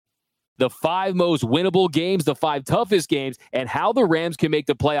the 5 most winnable games, the 5 toughest games, and how the Rams can make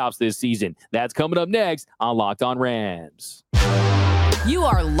the playoffs this season. That's coming up next on Locked On Rams. You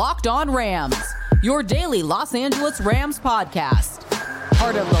are Locked On Rams, your daily Los Angeles Rams podcast.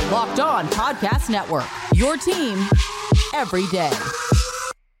 Part of the Locked On Podcast Network, your team every day.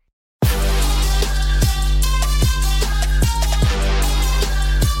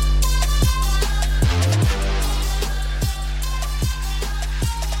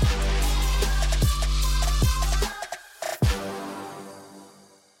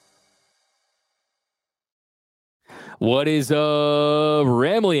 What is up,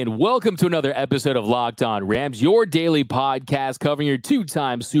 Ramley, and welcome to another episode of Locked On Rams, your daily podcast covering your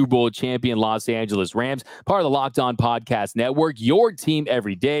 2-time Super Bowl champion Los Angeles Rams, part of the Locked On Podcast Network, your team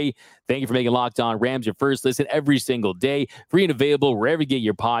every day. Thank you for making Locked On Rams your first listen every single day, free and available wherever you get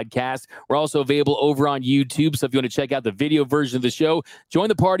your podcast. We're also available over on YouTube, so if you want to check out the video version of the show, join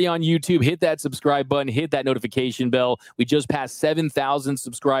the party on YouTube, hit that subscribe button, hit that notification bell. We just passed 7,000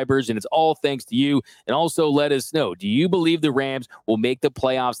 subscribers, and it's all thanks to you. And also let us know, do you believe the Rams will make the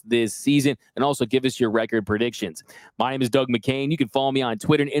playoffs this season? And also give us your record predictions. My name is Doug McCain. You can follow me on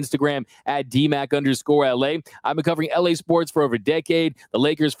Twitter and Instagram at DMAC_LA. I've been covering LA sports for over a decade, the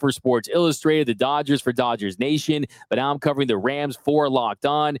Lakers for Sports Illustrated, the Dodgers for Dodgers Nation, but now I'm covering the Rams for Locked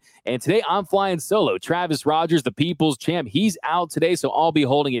On. And today I'm flying solo. Travis Rogers, the people's champ, he's out today, so I'll be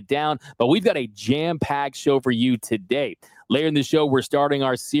holding it down. But we've got a jam-packed show for you today. Later in the show, we're starting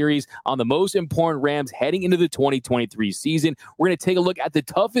our series on the most important Rams heading into the 2023 season. We're going to take a look at the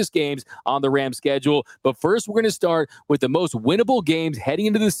toughest games on the Rams schedule. But first, we're going to start with the most winnable games heading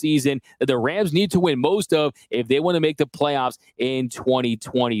into the season that the Rams need to win most of if they want to make the playoffs in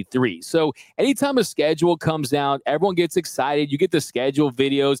 2023. So anytime a schedule comes out, everyone gets excited. You get the schedule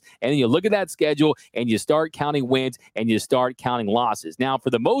videos, and then you look at that schedule, and you start counting wins, and you start counting losses. Now,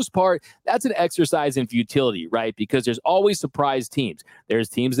 for the most part, that's an exercise in futility, right? Because there's always surprise teams. There's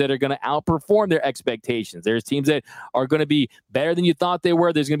teams that are going to outperform their expectations. There's teams that are going to be better than you thought they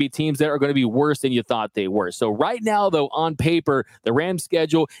were. There's going to be teams that are going to be worse than you thought they were. So right now, though, on paper, the Rams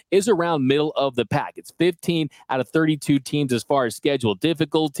schedule is around middle of the pack. It's 15 out of 32 teams as far as schedule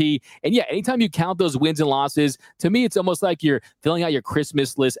difficulty. And yeah, anytime you count those wins and losses, to me, it's almost like you're filling out your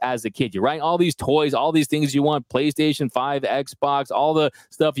Christmas list as a kid. You write all these toys, all these things you want, PlayStation 5, Xbox, all the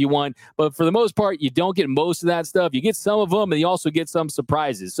stuff you want. But for the most part, you don't get most of that stuff. You get some of them, and you also get some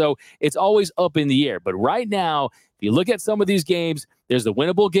surprises. So it's always up in the air. But right now, if you look at some of these games, there's the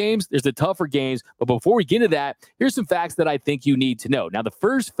winnable games, there's the tougher games. But before we get into that, here's some facts that I think you need to know. Now, the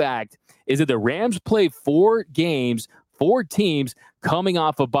first fact is that the Rams play 4 games, 4 teams coming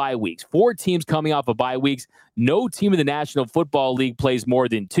off of bye weeks. 4 teams coming off of bye weeks. No team in the National Football League plays more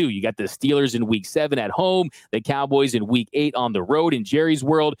than 2. You got the Steelers in Week 7 at home, the Cowboys in Week 8 on the road in Jerry's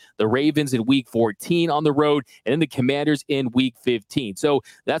World, the Ravens in Week 14 on the road, and then the Commanders in Week 15. So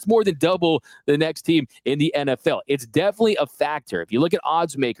that's more than double the next team in the NFL. It's definitely a factor. If you look at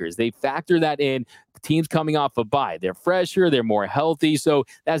odds makers, they factor that in. Teams coming off a bye, they're fresher, they're more healthy, so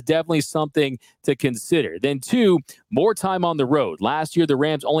that's definitely something to consider. Then 2, more time on the road. Last year, the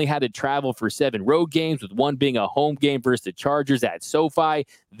Rams only had to travel for 7 road games, with 1 being a home game versus the Chargers at SoFi.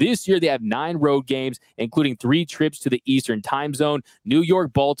 This year, they have 9 road games, including 3 trips to the Eastern time zone, New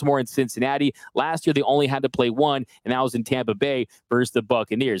York, Baltimore, and Cincinnati. Last year, they only had to play 1, and that was in Tampa Bay versus the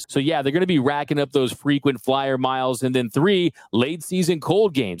Buccaneers. So yeah, they're going to be racking up those frequent flyer miles. And then 3, late season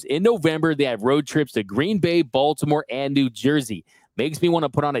cold games. In November, they have road trips to Green Bay, Baltimore, and New Jersey. Makes me want to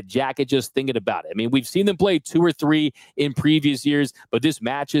put on a jacket just thinking about it. I mean, we've seen them play 2 or 3 in previous years, but this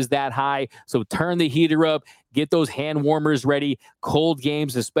match is that high. So turn the heater up, get those hand warmers ready. Cold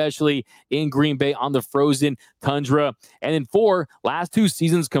games, especially in Green Bay on the frozen tundra. And then 4, last 2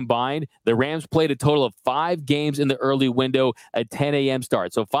 seasons combined, the Rams played a total of 5 games in the early window at 10 a.m.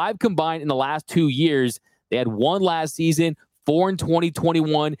 start. So 5 combined in the last 2 years. They had 1 last season, 4 in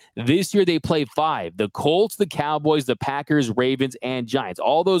 2021. This year they play 5. The Colts, the Cowboys, the Packers, Ravens, and Giants.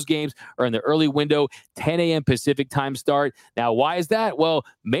 All those games are in the early window, 10 a.m. Pacific time start. Now, why is that? Well,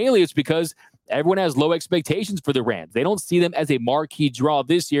 mainly it's because everyone has low expectations for the Rams. They don't see them as a marquee draw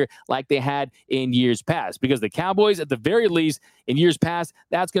this year like they had in years past, because the Cowboys, at the very least, in years past,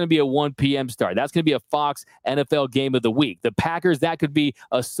 that's going to be a 1 p.m. start. That's going to be a Fox NFL game of the week. The Packers, that could be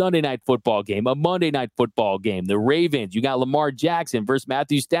a Sunday night football game, a Monday night football game. The Ravens, you got Lamar Jackson versus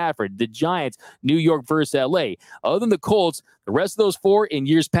Matthew Stafford. The Giants, New York versus L.A. Other than the Colts, The rest of those 4 in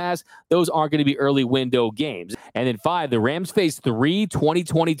years past, those aren't going to be early window games. And then 5, the Rams face 3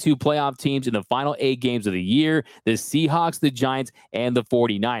 2022 playoff teams in the final 8 games of the year: the Seahawks, the Giants, and the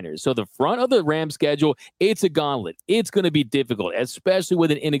 49ers. So the front of the Rams schedule, it's a gauntlet. It's going to be difficult, especially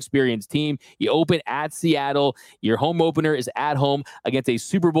with an inexperienced team. You open at Seattle. Your home opener is at home against a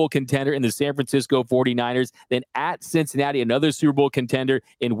Super Bowl contender in the San Francisco 49ers. Then at Cincinnati, another Super Bowl contender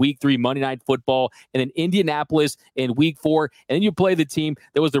in Week 3, Monday Night Football. And then Indianapolis in Week 4. And then you play the team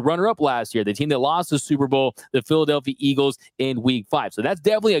that was the runner-up last year, the team that lost the Super Bowl, the Philadelphia Eagles, in Week 5. So that's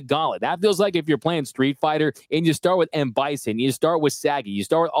definitely a gauntlet. That feels like if you're playing Street Fighter and you start with M. Bison, you start with Saggy, you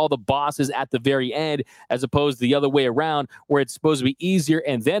start with all the bosses at the very end, as opposed to the other way around where it's supposed to be easier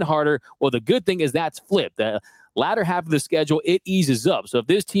and then harder. Well, the good thing is that's flipped. The latter half of the schedule, it eases up. So if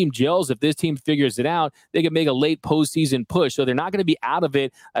this team gels, if this team figures it out, they can make a late postseason push. So they're not going to be out of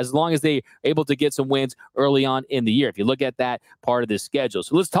it as long as they're able to get some wins early on in the year, if you look at that part of the schedule.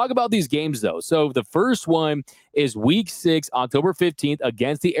 So let's talk about these games, though. So the first one is Week 6, October 15th,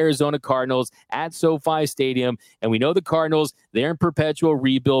 against the Arizona Cardinals at SoFi Stadium. And we know the Cardinals, they're in perpetual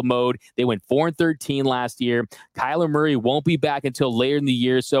rebuild mode. They went 4-13 last year. Kyler Murray won't be back until later in the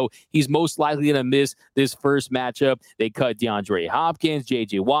year, so he's most likely going to miss this first matchup. They cut DeAndre Hopkins,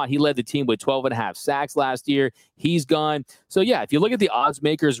 J.J. Watt. He led the team with 12.5 sacks last year. He's gone. So, yeah, if you look at the odds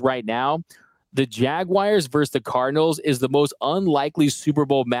makers right now, the Jaguars versus the Cardinals is the most unlikely Super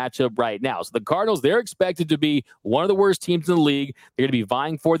Bowl matchup right now. So the Cardinals, they're expected to be one of the worst teams in the league. They're going to be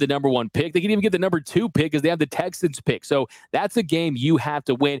vying for the number 1 pick. They can even get the number 2 pick because they have the Texans pick. So that's a game you have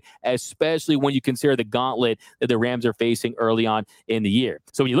to win, especially when you consider the gauntlet that the Rams are facing early on in the year.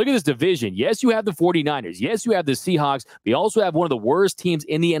 So when you look at this division, yes, you have the 49ers. Yes, you have the Seahawks. We also have one of the worst teams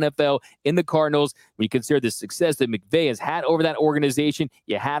in the NFL in the Cardinals. When you consider the success that McVay has had over that organization,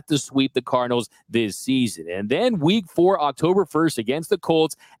 you have to sweep the Cardinals this season. And then Week 4, October 1st, against the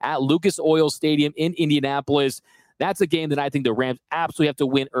Colts at Lucas Oil Stadium in Indianapolis. That's a game that I think the Rams absolutely have to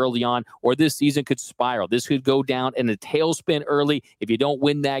win early on, or this season could spiral. This could go down in a tailspin early if you don't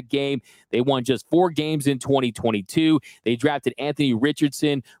win that game. They won just 4 games in 2022. They drafted Anthony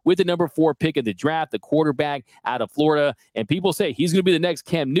Richardson with the number 4 pick in the draft, the quarterback out of Florida. And people say he's going to be the next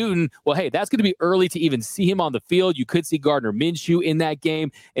Cam Newton. Well, hey, that's going to be early to even see him on the field. You could see Gardner Minshew in that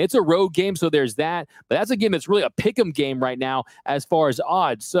game. It's a road game, so there's that. But that's a game that's really a pick'em game right now as far as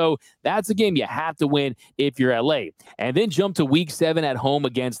odds. So that's a game you have to win if you're LA. And then jump to Week 7 at home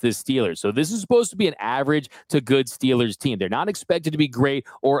against the Steelers. So this is supposed to be an average to good Steelers team. They're not expected to be great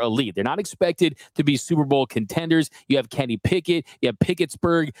or elite. They're not expected to be Super Bowl contenders. You have Kenny Pickett. You have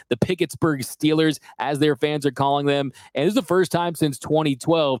Pickettsburg, the Pickettsburg Steelers, as their fans are calling them. And this is the first time since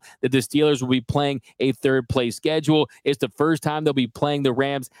 2012 that the Steelers will be playing a third-place schedule. It's the first time they'll be playing the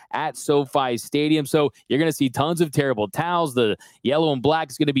Rams at SoFi Stadium. So you're going to see tons of terrible towels. The yellow and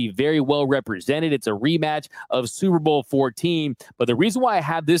black is going to be very well represented. It's a rematch of Super Bowl 14. But the reason why I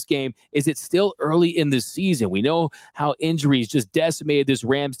have this game is it's still early in the season. We know how injuries just decimated this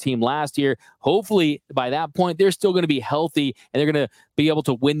Rams team last year. Hopefully, by that point, they're still going to be healthy and they're going to be able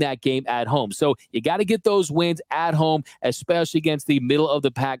to win that game at home. So you got to get those wins at home, especially against the middle of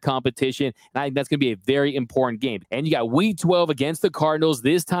the pack competition. And I think that's going to be a very important game. And you got Week 12 against the Cardinals,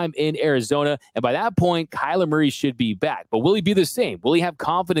 this time in Arizona. And by that point, Kyler Murray should be back. But will he be the same? Will he have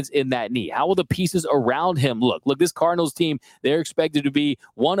confidence in that knee? How will the pieces around him look? Look, this Cardinals team, they're expected to be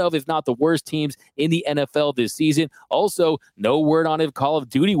one of, if not the worst teams in the NFL this season. Also, no word on if Call of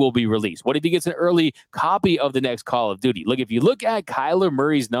Duty will be released. What if he gets an early copy of the next Call of Duty? Look, if you look at Kyler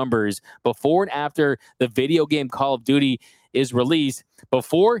Murray's numbers before and after the video game Call of Duty is released,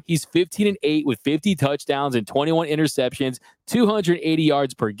 before he's 15-8 with 50 touchdowns and 21 interceptions, 280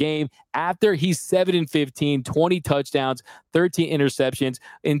 yards per game. After he's 7-15, 20 touchdowns, 13 interceptions,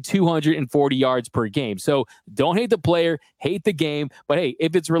 and 240 yards per game. So don't hate the player, hate the game. But hey,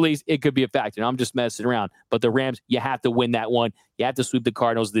 if it's released, it could be a factor. And I'm just messing around. But the Rams, you have to win that one. You have to sweep the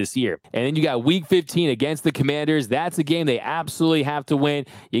Cardinals this year. And then you got Week 15 against the Commanders. That's a game they absolutely have to win.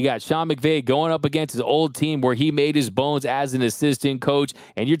 You got Sean McVay going up against his old team where he made his bones as an assistant coach.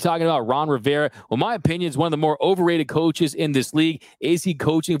 And you're talking about Ron Rivera. Well, my opinion is one of the more overrated coaches in this league. Is he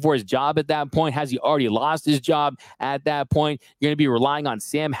coaching for his job at that point? Has he already lost his job at that point? You're going to be relying on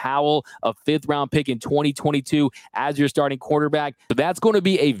Sam Howell, a 5th-round pick in 2022, as your starting quarterback. So that's going to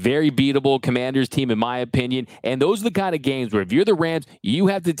be a very beatable Commanders team, in my opinion. And those are the kind of games where if you're the Rams, you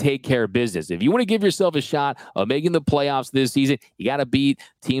have to take care of business. If you want to give yourself a shot of making the playoffs this season, you got to beat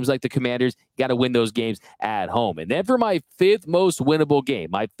teams like the Commanders. got to win those games at home. And then for my fifth most winnable game,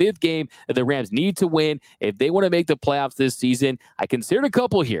 my fifth game that the Rams need to win if they want to make the playoffs this season, I considered a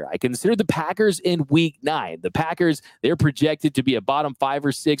couple here. I considered the Packers in week 9. The Packers, they're projected to be a bottom 5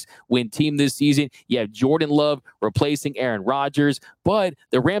 or 6 win team this season. You have Jordan Love replacing Aaron Rodgers, but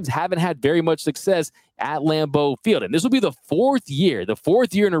the Rams haven't had very much success at Lambeau Field. And this will be the fourth year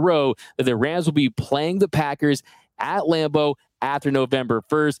in a row that the Rams will be playing the Packers at Lambeau after November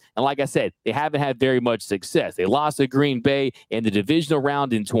 1st. And like I said, they haven't had very much success. They lost to Green Bay in the divisional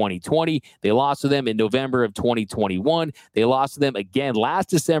round in 2020. They lost to them in November of 2021. They lost to them again last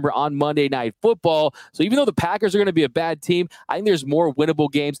December on Monday Night Football. So even though the Packers are going to be a bad team, I think there's more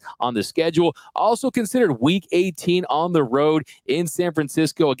winnable games on the schedule. Also considered week 18 on the road in San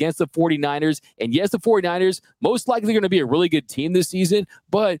Francisco against the 49ers. And yes, the 49ers most likely going to be a really good team this season,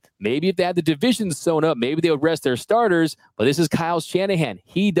 but maybe if they had the division sewn up, maybe they would rest their starters. But this is Kyle Shanahan.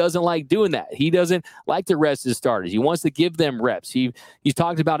 He doesn't like doing that. He doesn't like to rest his starters. He wants to give them reps. He's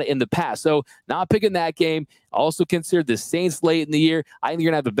talked about it in the past. So not picking that game. Also considered the Saints late in the year. I think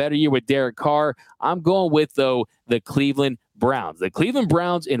you're going to have a better year with Derek Carr. I'm going with, though, the Cleveland Browns. The Cleveland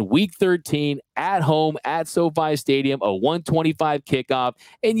Browns in week 13 at home at SoFi Stadium, a 125 kickoff.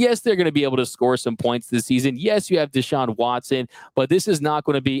 And yes, they're going to be able to score some points this season. Yes, you have Deshaun Watson, but this is not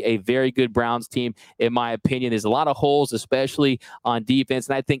going to be a very good Browns team, in my opinion. There's a lot of holes, especially on defense.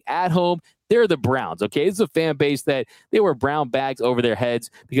 And I think at home, they're the Browns, okay? It's a fan base that they wear brown bags over their heads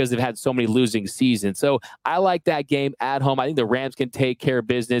because they've had so many losing seasons. So I like that game at home. I think the Rams can take care of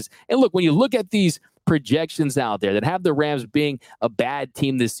business. And look, when you look at these projections out there that have the Rams being a bad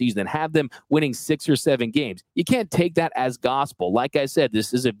team this season and have them winning 6 or 7 games, you can't take that as gospel. Like I said,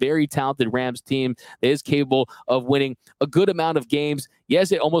 this is a very talented Rams team that is capable of winning a good amount of games.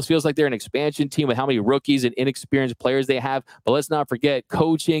 Yes, it almost feels like they're an expansion team with how many rookies and inexperienced players they have, but let's not forget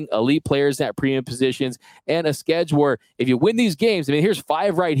coaching, elite players at premium positions, and a schedule where if you win these games, I mean, here's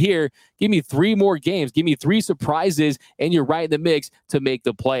 5 right here, give me 3 more games, give me 3 surprises, and you're right in the mix to make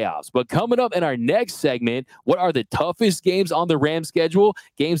the playoffs. But coming up in our next segment, what are the toughest games on the Rams schedule?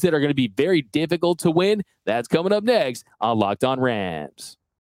 Games that are going to be very difficult to win? That's coming up next on Locked On Rams.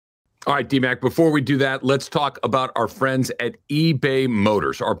 All right, D-Mac, before we do that, let's talk about our friends at eBay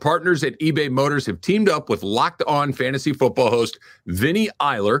Motors. Our partners at eBay Motors have teamed up with Locked On Fantasy Football host Vinny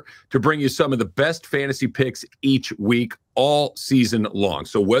Eiler to bring you some of the best fantasy picks each week, all season long.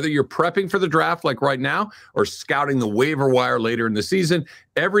 So whether you're prepping for the draft like right now or scouting the waiver wire later in the season,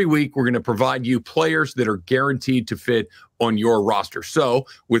 every week we're going to provide you players that are guaranteed to fit on your roster. So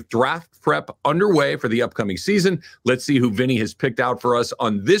with draft prep underway for the upcoming season, let's see who Vinny has picked out for us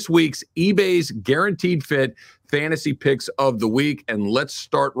on this week's eBay's Guaranteed Fit Fantasy Picks of the Week. And let's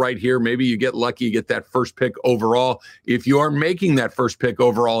start right here. Maybe you get lucky, you get that first pick overall. If you are making that first pick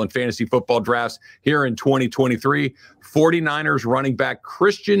overall in fantasy football drafts here in 2023, 49ers running back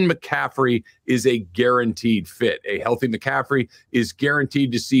Christian McCaffrey is a guaranteed fit. A healthy McCaffrey is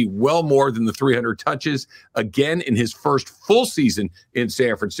guaranteed to see well more than the 300 touches again in his first full season in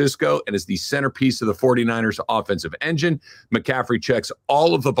San Francisco and is the centerpiece of the 49ers offensive engine. McCaffrey checks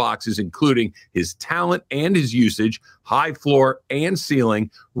all of the boxes, including his talent and his usage, high floor and ceiling.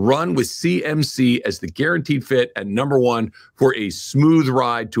 Run with CMC as the guaranteed fit at number 1 for a smooth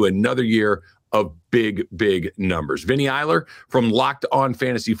ride to another year of big, big numbers. Vinny Eiler from Locked On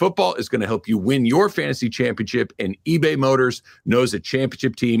Fantasy Football is going to help you win your fantasy championship, and eBay Motors knows a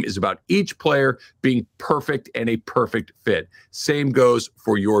championship team is about each player being perfect and a perfect fit. Same goes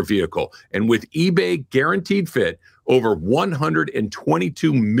for your vehicle. And with eBay Guaranteed Fit, over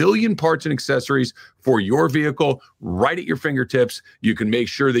 122 million parts and accessories for your vehicle right at your fingertips. You can make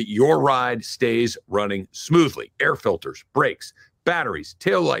sure that your ride stays running smoothly. Air filters, brakes, batteries,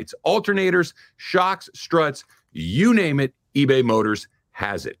 taillights, alternators, shocks, struts, you name it, eBay Motors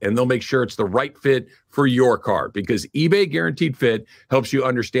has it. And they'll make sure it's the right fit for your car, because eBay Guaranteed Fit helps you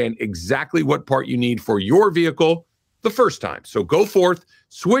understand exactly what part you need for your vehicle the first time. So go forth,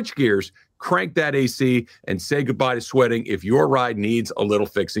 switch gears, crank that AC, and say goodbye to sweating if your ride needs a little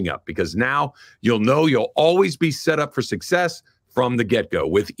fixing up, because now you'll know you'll always be set up for success from the get-go.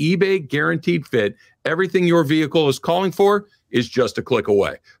 With eBay Guaranteed Fit, everything your vehicle is calling for is just a click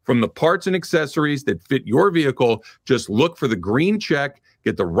away. From the parts and accessories that fit your vehicle, just look for the green check,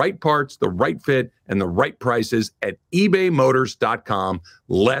 get the right parts, the right fit, and the right prices at ebaymotors.com.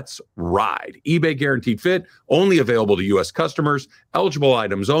 Let's ride. eBay Guaranteed Fit, only available to U.S. customers, eligible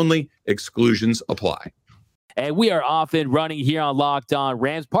items only, exclusions apply. And we are off and running here on Locked On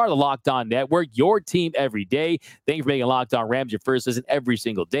Rams, part of the Locked On Network, your team every day. Thank you for making Locked On Rams your first listen every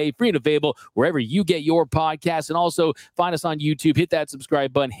single day. Free and available wherever you get your podcasts. And also find us on YouTube. Hit that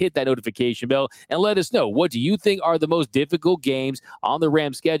subscribe button, hit that notification bell, and let us know, what do you think are the most difficult games on the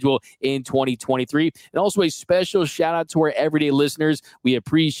Rams schedule in 2023? And also a special shout out to our everyday listeners. We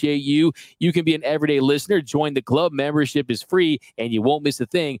appreciate you. You can be an everyday listener. Join the club. Membership is free, and you won't miss a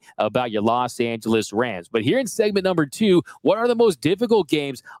thing about your Los Angeles Rams. But here in segment number 2, what are the most difficult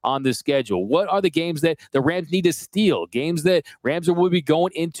games on the schedule? What are the games that the Rams need to steal? Games that Rams will be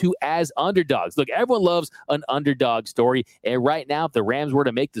going into as underdogs. Look, everyone loves an underdog story. And right now, if the Rams were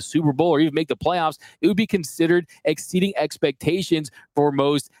to make the Super Bowl or even make the playoffs, it would be considered exceeding expectations for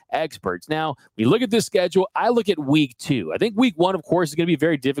most experts. Now, we look at this schedule. I look at week 2. I think week 1, of course, is going to be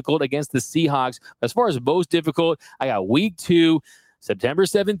very difficult against the Seahawks. As far as most difficult, I got week 2, September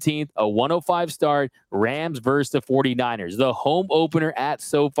 17th, a 1:05 start, Rams versus the 49ers, the home opener at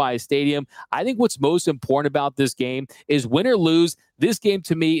SoFi Stadium. I think what's most important about this game is, win or lose, this game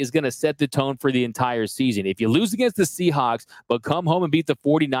to me is going to set the tone for the entire season. If you lose against the Seahawks, but come home and beat the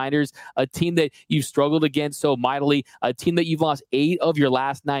 49ers, a team that you've struggled against so mightily, a team that you've lost 8 of your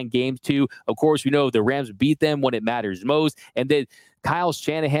last 9 games to, of course, we know the Rams beat them when it matters most, and then Kyle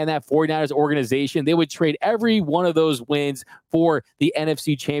Shanahan, that 49ers organization, they would trade every one of those wins for the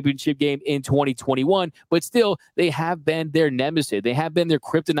NFC Championship game in 2021. But still, they have been their nemesis. They have been their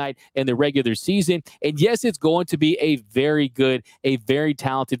kryptonite in the regular season. And yes, it's going to be a very good, a very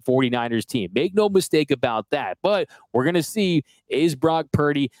talented 49ers team. Make no mistake about that. But we're going to see, is Brock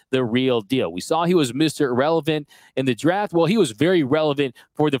Purdy the real deal? We saw he was Mr. Irrelevant in the draft. Well, he was very relevant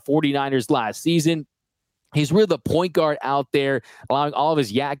for the 49ers last season. He's really the point guard out there, allowing all of his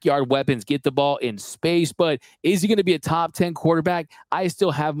yak yard weapons get the ball in space. But is he going to be a top 10 quarterback? I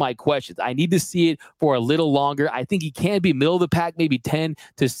still have my questions. I need to see it for a little longer. I think he can be middle of the pack, maybe 10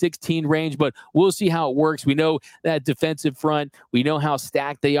 to 16 range, but we'll see how it works. We know that defensive front. We know how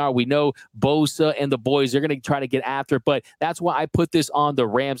stacked they are. We know Bosa and the boys are going to try to get after it, but that's why I put this on the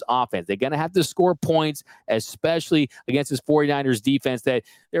Rams offense. They're going to have to score points, especially against this 49ers defense that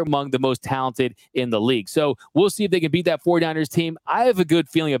they're among the most talented in the league. So we'll see if they can beat that 49ers team. I have a good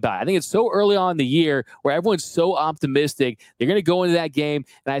feeling about it. I think it's so early on in the year where everyone's so optimistic. They're going to go into that game,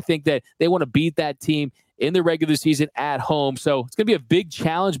 and I think that they want to beat that team in the regular season at home. So it's going to be a big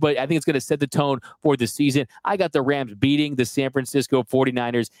challenge, but I think it's going to set the tone for the season. I got the Rams beating the San Francisco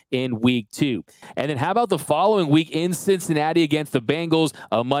 49ers in week 2. And then how about the following week in Cincinnati against the Bengals,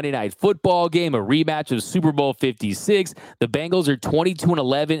 a Monday Night Football game, a rematch of Super Bowl 56. The Bengals are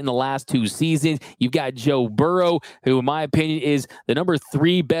 22-11 in the last 2 seasons. You've got Joe Burrow, who in my opinion is the number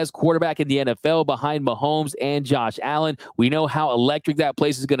 3 best quarterback in the NFL behind Mahomes and Josh Allen. We know how electric that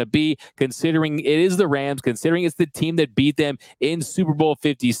place is going to be, considering it is the Rams, considering it's the team that beat them in Super Bowl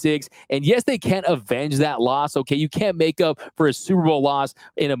 56. And yes, they can't avenge that loss. Okay, you can't make up for a Super Bowl loss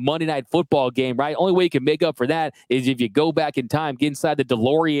in a Monday Night Football game, right? Only way you can make up for that is if you go back in time, get inside the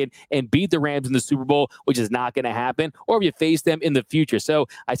DeLorean, and beat the Rams in the Super Bowl, which is not going to happen, or if you face them in the future. So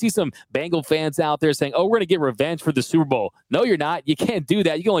I see some Bengal fans out there saying, oh, we're going to get revenge for the Super Bowl. No, you're not. You can't do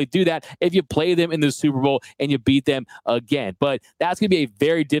that. You can only do that if you play them in the Super Bowl and you beat them again. But that's going to be a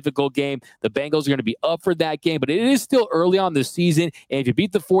very difficult game. The Bengals are going to be up for that game, but it is still early on the season, and if you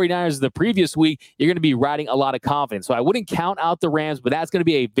beat the 49ers the previous week, you're going to be riding a lot of confidence. So I wouldn't count out the Rams, but that's going to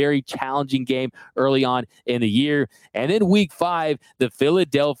be a very challenging game early on in the year. And then week 5, the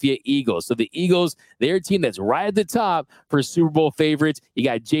Philadelphia Eagles. So the Eagles, they're a team that's right at the top for Super Bowl favorites. You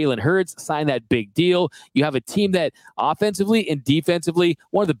got Jalen Hurts, signed that big deal. You have a team that offensively and defensively,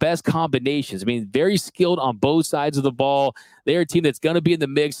 one of the best combinations. I mean, very skilled on both sides of the ball. They're a team that's going to be in the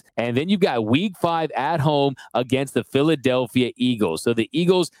mix. And then you've got week 5 at home against the Philadelphia Eagles. So the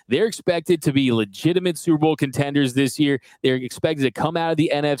Eagles, they're expected to be legitimate Super Bowl contenders this year. They're expected to come out of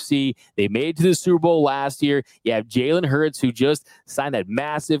the NFC. They made it to the Super Bowl last year. You have Jalen Hurts, who just signed that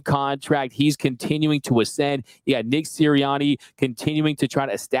massive contract. He's continuing to ascend. You got Nick Sirianni continuing to try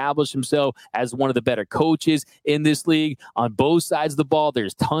to establish himself as one of the better coaches in this league. On both sides of the ball,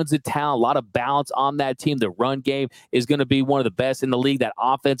 there's tons of talent, a lot of balance on that team. The run game is going to be one of the best in the league. That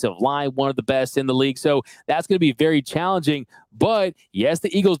offensive line, one of the best in the league. So that's going to be very challenging. But yes,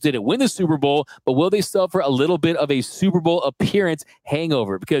 the Eagles didn't win the Super Bowl, but will they suffer a little bit of a Super Bowl appearance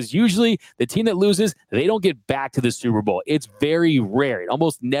hangover? Because usually the team that loses, they don't get back to the Super Bowl. It's very rare. It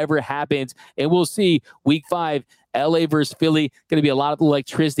almost never happens. And we'll see week 5, LA versus Philly, going to be a lot of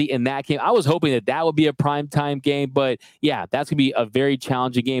electricity in that game. I was hoping that would be a primetime game, but yeah, that's going to be a very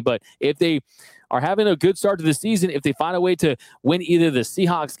challenging game. But if they are having a good start to the season, if they find a way to win either the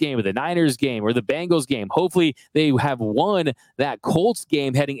Seahawks game or the Niners game or the Bengals game, hopefully they have won that Colts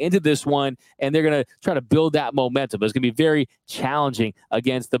game heading into this one, and they're going to try to build that momentum. It's going to be very challenging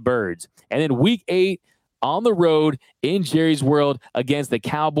against the Birds. And then week 8, on the road in Jerry's World against the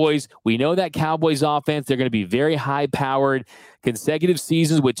Cowboys. We know that Cowboys offense, they're going to be very high-powered. Consecutive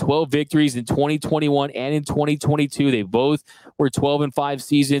seasons with 12 victories in 2021 and in 2022. They both were 12-5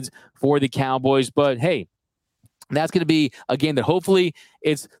 seasons for the Cowboys. But, hey, that's going to be a game that hopefully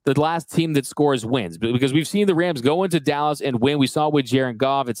it's the last team that scores wins, because we've seen the Rams go into Dallas and win. We saw it with Jared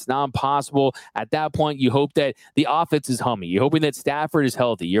Goff. It's not impossible. At that point, you hope that the offense is humming. You're hoping that Stafford is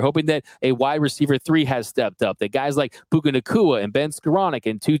healthy. You're hoping that a wide receiver 3 has stepped up, that guys like Puka Nacua and Ben Skoranek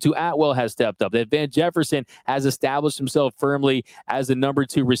and Tutu Atwell has stepped up, that Van Jefferson has established himself firmly as the number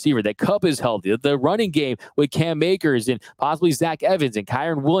 2 receiver, that Kupp is healthy, that the running game with Cam Akers and possibly Zach Evans and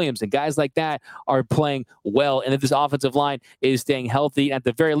Kyron Williams and guys like that are playing well, and that this offensive line is staying healthy. At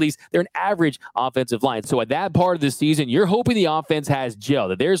the very least, they're an average offensive line. So at that part of the season, you're hoping the offense has gel,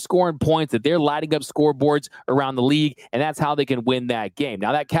 that they're scoring points, that they're lighting up scoreboards around the league, and that's how they can win that game.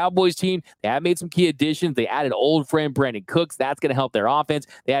 Now, that Cowboys team, they have made some key additions. They added old friend Brandon Cooks. That's going to help their offense.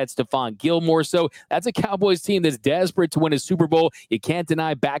 They added Stephon Gilmore. So that's a Cowboys team that's desperate to win a Super Bowl. You can't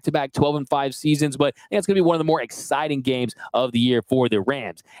deny back-to-back 12-5 seasons, but I think it's going to be one of the more exciting games of the year for the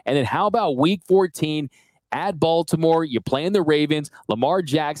Rams. And then how about week 14? At Baltimore, you're playing the Ravens. Lamar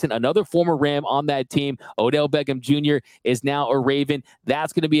Jackson, another former Ram on that team. Odell Beckham Jr. is now a Raven.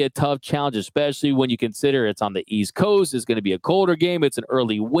 That's going to be a tough challenge, especially when you consider it's on the East Coast. It's going to be a colder game. It's an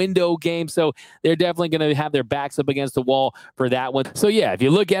early window game. So they're definitely going to have their backs up against the wall for that one. So yeah, if you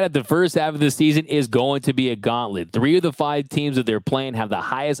look at it, the first half of the season is going to be a gauntlet. 3 of the 5 teams that they're playing have the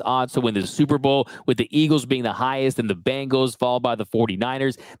highest odds to win the Super Bowl, with the Eagles being the highest and the Bengals followed by the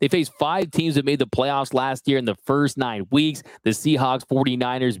 49ers. They face 5 teams that made the playoffs last year in the first 9 weeks: the Seahawks,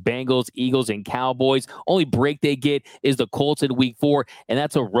 49ers, Bengals, Eagles, and Cowboys. Only break they get is the Colts in week 4, and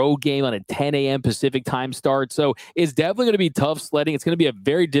that's a road game on a 10 a.m. Pacific time start. So it's definitely going to be tough sledding. It's going to be a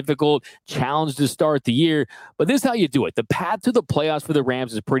very difficult challenge to start the year, but this is how you do it. The path to the playoffs for the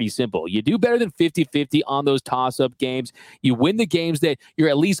Rams is pretty simple. You do better than 50-50 on those toss-up games. You win the games that you're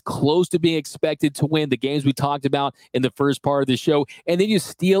at least close to being expected to win, the games we talked about in the first part of the show, and then you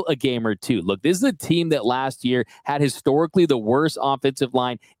steal a game or 2. Look, this is a team that last year had historically the worst offensive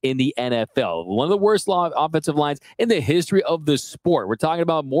line in the NFL. One of the worst offensive lines in the history of the sport. We're talking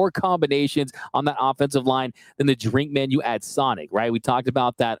about more combinations on that offensive line than the drink menu at Sonic, right? We talked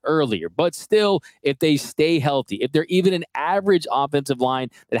about that earlier. But still, if they stay healthy, if they're even an average offensive line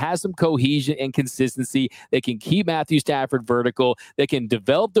that has some cohesion and consistency, that can keep Matthew Stafford vertical, that can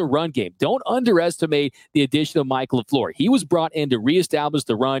develop the run game. Don't underestimate the addition of Mike LaFleur. He was brought in to reestablish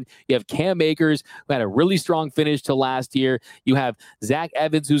the run. You have Cam Akers, who had a really strong finish to last year. You have Zach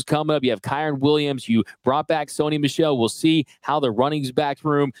Evans, who's coming up. You have Kyron Williams. You brought back Sony Michel. We'll see how the running back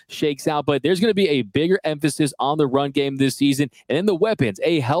room shakes out, but there's going to be a bigger emphasis on the run game this season. And then the weapons,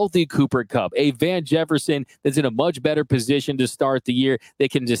 a healthy Cooper Kupp, a Van Jefferson that's in a much better position to start the year. They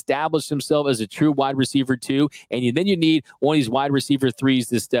can establish himself as a true wide receiver 2, and then you need one of these wide receiver 3s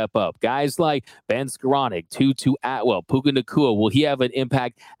to step up. Guys like Ben Skoranek, Tutu Atwell, Puka Nacua, will he have an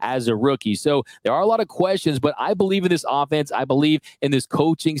impact as a rookie? So there are a lot of questions, but I believe in this offense. I believe in this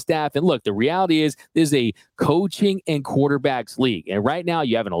coaching staff. And look, the reality is there's a coaching and quarterbacks league. And right now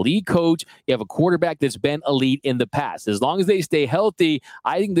you have an elite coach. You have a quarterback that's been elite in the past. As long as they stay healthy,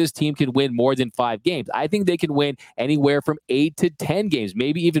 I think this team can win more than 5 games. I think they can win anywhere from 8 to 10 games,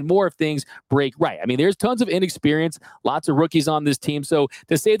 maybe even more if things break right. I mean, there's tons of inexperience, lots of rookies on this team. So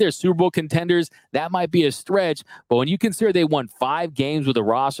to say they're Super Bowl contenders, that might be a stretch. But when you consider they won 5 games with the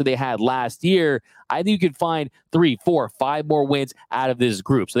roster they had last year, I think you can find 3, 4, 5 more wins out of this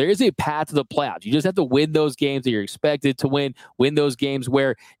group. So there is a path to the playoffs. You just have to win those games that you're expected to win those games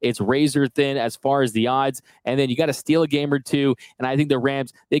where it's razor thin as far as the odds, and then you got to steal a game or 2, and I think the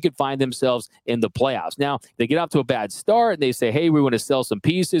Rams, they could find themselves in the playoffs. Now, if they get off to a bad start and they say, hey, we want to sell some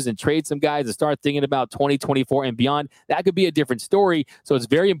pieces and trade some guys and start thinking about 2024 and beyond, that could be a different story. So it's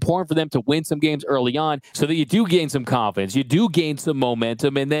very important for them to win some games early on so that you do gain some confidence, you do gain some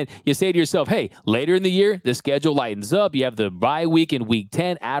momentum, and then you say to yourself, hey, Later in the year, the schedule lightens up. You have the bye week in week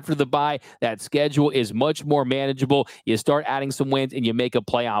 10. After the bye, that schedule is much more manageable. You start adding some wins and you make a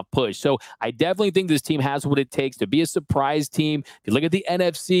playoff push. So I definitely think this team has what it takes to be a surprise team. If you look at the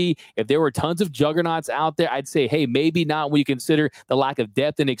NFC, if there were tons of juggernauts out there, I'd say, hey, maybe not when you consider the lack of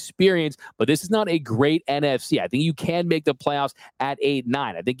depth and experience, but this is not a great NFC. I think you can make the playoffs at 8-9.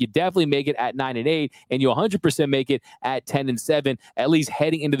 I think you definitely make it at 9-8, and you 100% make it at 10-7, at least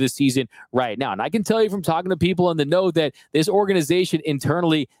heading into the season right now. And I can tell you from talking to people in the know that this organization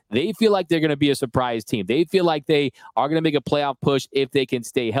internally, they feel like they're going to be a surprise team. They feel like they are going to make a playoff push if they can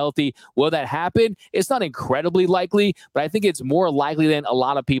stay healthy. Will that happen? It's not incredibly likely, but I think it's more likely than a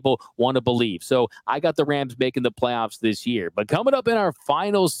lot of people want to believe. So I got the Rams making the playoffs this year. But coming up in our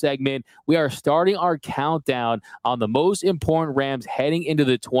final segment, we are starting our countdown on the most important Rams heading into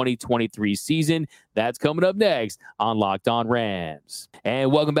the 2023 season. That's coming up next on Locked On Rams.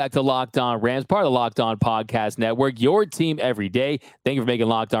 And welcome back to Locked On Rams, part of the Locked On Podcast Network, your team every day. Thank you for making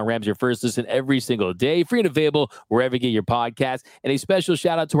Locked On Rams your first listen every single day, free and available wherever you get your podcasts. And a special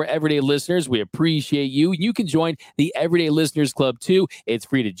shout out to our everyday listeners. We appreciate you. You can join the Everyday Listeners Club too. It's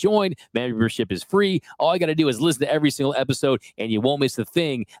free to join. Membership is free. All you got to do is listen to every single episode and you won't miss a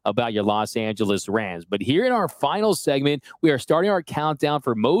thing about your Los Angeles Rams. But here in our final segment, we are starting our countdown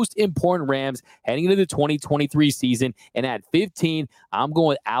for most important Rams heading into the 2023 season. And at 15, I'm going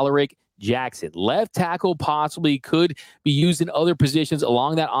with Alaric Jackson. Left tackle, possibly could be used in other positions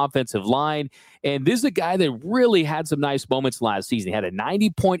along that offensive line. And this is a guy that really had some nice moments last season. He had a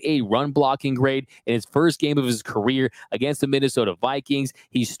 90.8 run blocking grade in his first game of his career against the Minnesota Vikings.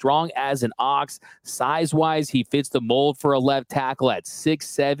 He's strong as an ox. Size-wise, he fits the mold for a left tackle at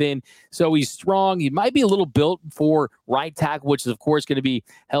 6'7". So he's strong. He might be a little built for right tackle, which is, of course, going to be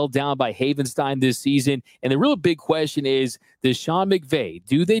held down by Havenstein this season. And the real big question is, does Sean McVay,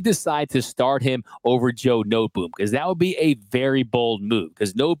 do they decide to start him over Joe Noteboom? Because that would be a very bold move,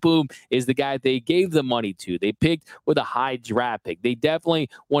 because Noteboom is the guy they gave the money to. They picked with a high draft pick. They definitely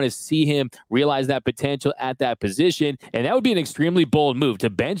want to see him realize that potential at that position. And that would be an extremely bold move to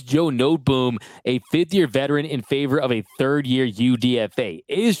bench Joe Noteboom, a fifth-year veteran, in favor of a third-year UDFA.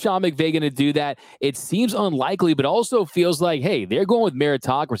 Is Sean McVay going to do that? It seems unlikely, but also feels like, hey, they're going with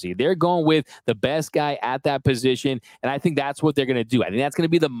meritocracy. They're going with the best guy at that position. And I think that's what they're going to do. I think that's going to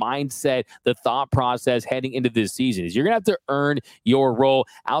be the mindset, the thought process heading into this season, is you're going to have to earn your role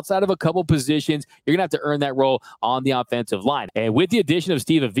outside of a couple positions. You're going to have to earn that role on the offensive line. And with the addition of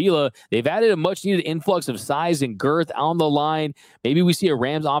Steve Avila, they've added a much-needed influx of size and girth on the line. Maybe we see a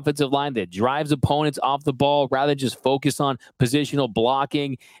Rams offensive line that drives opponents off the ball rather than just focus on positional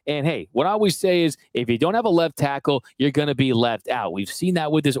blocking. And hey, what I always say is, if you don't have a left tackle, you're going to be left out. We've seen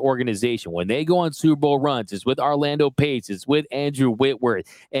that with this organization. When they go on Super Bowl runs, it's with Orlando Pace, it's with Andrew Whitworth.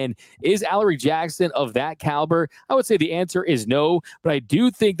 And is Alaric Jackson of that caliber? I would say the answer is no, but I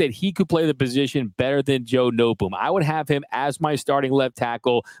do think that he could play the position better than Joe Noteboom. I would have him as my starting left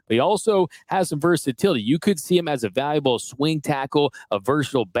tackle, but he also has some versatility. You could see him as a valuable swing tackle, a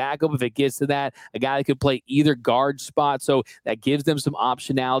versatile backup if it gets to that, a guy that could play either guard spot, so that gives them some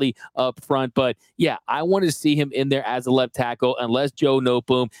optionality up front. But yeah, I want to see him in there as a left tackle unless Joe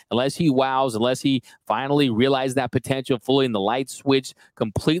Noteboom, unless he wows, unless he finally realizes that potential fully and the light switch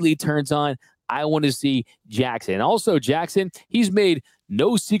completely turns on. I want to see Jackson. And also Jackson, he's made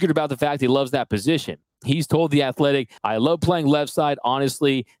no secret about the fact he loves that position. He's told The Athletic, I love playing left side,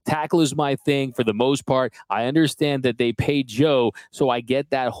 honestly. Tackle is my thing for the most part. I understand that they pay Joe, so I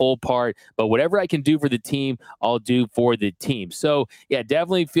get that whole part. But whatever I can do for the team, I'll do for the team. So, yeah,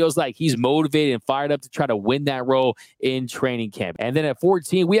 definitely feels like he's motivated and fired up to try to win that role in training camp. And then at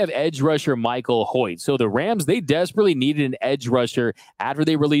 14, we have edge rusher Michael Hoyt. So the Rams, they desperately needed an edge rusher after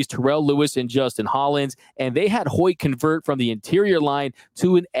they released Terrell Lewis and Justin Hollins, and they had Hoyt convert from the interior line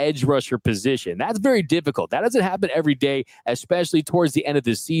to an edge rusher position. That's very difficult. That doesn't happen every day, especially towards the end of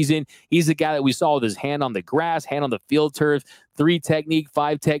the season. He's the guy that we saw with his hand on the grass, hand on the field turf, 3 technique,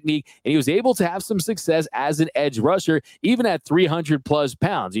 5 technique, and he was able to have some success as an edge rusher, even at 300 plus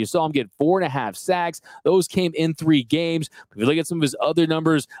pounds. You saw him get 4.5 sacks. Those came in 3 games. If you look at some of his other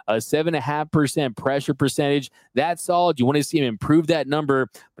numbers, a 7.5% pressure percentage, that's solid. You want to see him improve that number,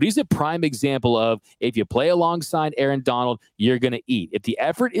 but he's a prime example of, if you play alongside Aaron Donald, you're going to eat. If the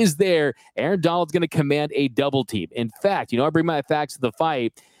effort is there, Aaron Donald's going to command a double team. In fact, I bring my facts to the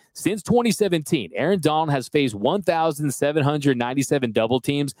fight. Since 2017, Aaron Donald has faced 1,797 double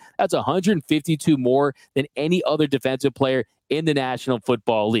teams. That's 152 more than any other defensive player in the National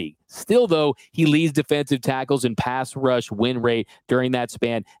Football League. Still, though, he leads defensive tackles and pass rush win rate during that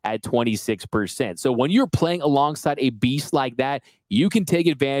span at 26%. So when you're playing alongside a beast like that, you can take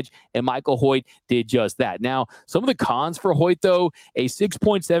advantage, and Michael Hoyt did just that. Now, some of the cons for Hoyt, though, a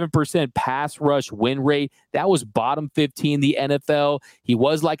 6.7% pass rush win rate. That was bottom 15 in the NFL. He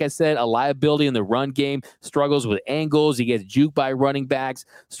was, like I said, a liability in the run game, struggles with angles. He gets juked by running backs,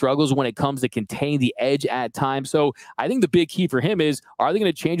 struggles when it comes to contain the edge at times. So I think the big key for him is, are they going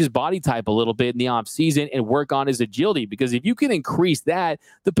to change his body type a little bit in the offseason and work on his agility? Because if you can increase that,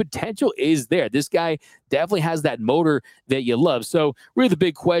 the potential is there. This guy definitely has that motor that you love. So really the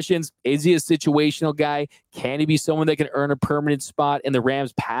big questions, is he a situational guy? Can he be someone that can earn a permanent spot in the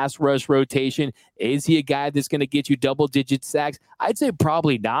Rams pass rush rotation? Is he a guy that's going to get you double-digit sacks? I'd say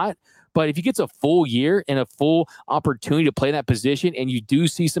probably not. But if he gets a full year and a full opportunity to play in that position, and you do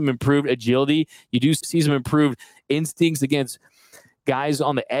see some improved agility, you do see some improved instincts against guys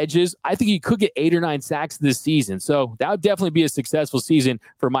on the edges, I think he could get 8 or 9 sacks this season. So that would definitely be a successful season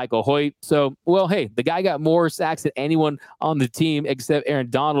for Michael Hoyt. So, well, hey, the guy got more sacks than anyone on the team except Aaron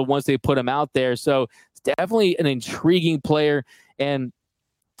Donald once they put him out there. So it's definitely an intriguing player. And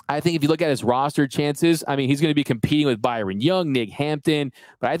I think if you look at his roster chances, I mean, he's going to be competing with Byron Young, Nick Hampton,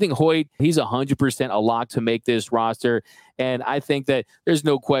 but I think Hoyt, he's 100% a lock to make this roster. And I think that there's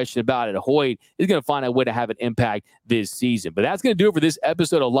no question about it. Hoyt is going to find a way to have an impact this season. But that's going to do it for this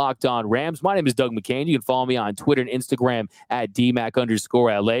episode of Locked On Rams. My name is Doug McCain. You can follow me on Twitter and Instagram at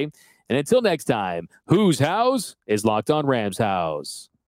DMAC_LA. And until next time, whose house is Locked On Rams house?